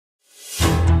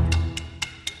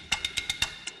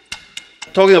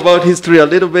Talking about history a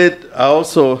little bit, I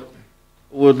also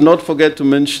would not forget to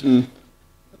mention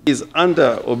is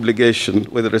under obligation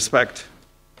with respect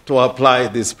to apply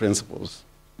these principles.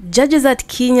 Judges at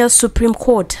Kenya's Supreme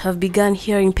Court have begun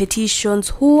hearing petitions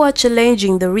who are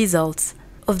challenging the results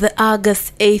of the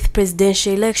August 8th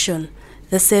presidential election.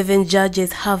 The 7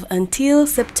 judges have until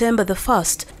September the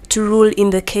 1st to rule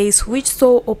in the case which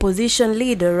saw opposition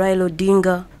leader Raila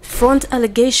Odinga front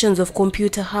allegations of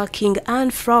computer hacking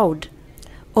and fraud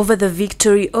over the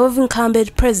victory of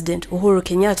incumbent President Uhuru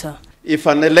Kenyatta. If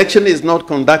an election is not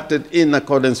conducted in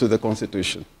accordance with the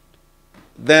Constitution,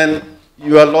 then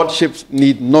your lordships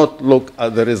need not look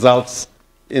at the results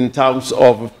in terms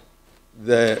of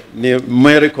the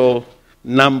numerical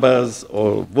numbers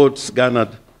or votes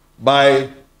garnered by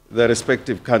the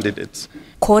respective candidates.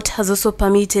 Court has also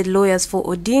permitted lawyers for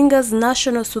Odinga's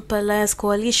National Super Alliance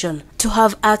Coalition to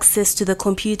have access to the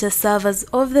computer servers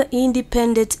of the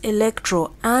Independent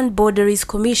Electoral and Boundaries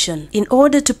Commission in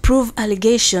order to prove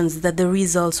allegations that the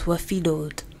results were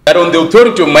fiddled. That on the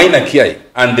authority of minor KI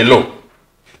and the law,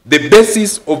 the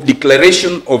basis of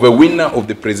declaration of a winner of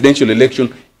the presidential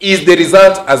election is the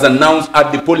result as announced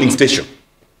at the polling station.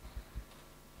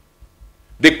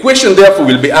 The question therefore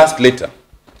will be asked later.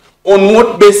 On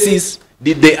what basis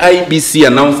did the IEBC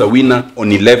announce a winner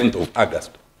on 11th of August,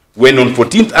 when on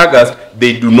 14th August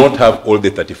they do not have all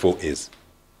the 34 A's?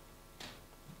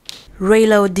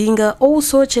 Raila Odinga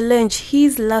also challenged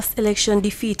his last election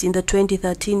defeat in the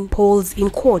 2013 polls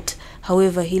in court.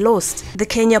 However, he lost. The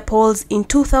Kenya polls in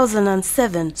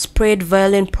 2007 spread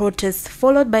violent protests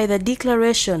followed by the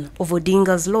declaration of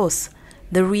Odinga's loss.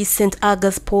 The recent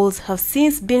August polls have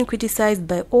since been criticized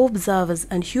by observers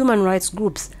and human rights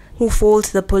groups who fault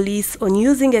the police on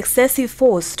using excessive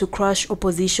force to crush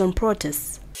opposition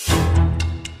protests.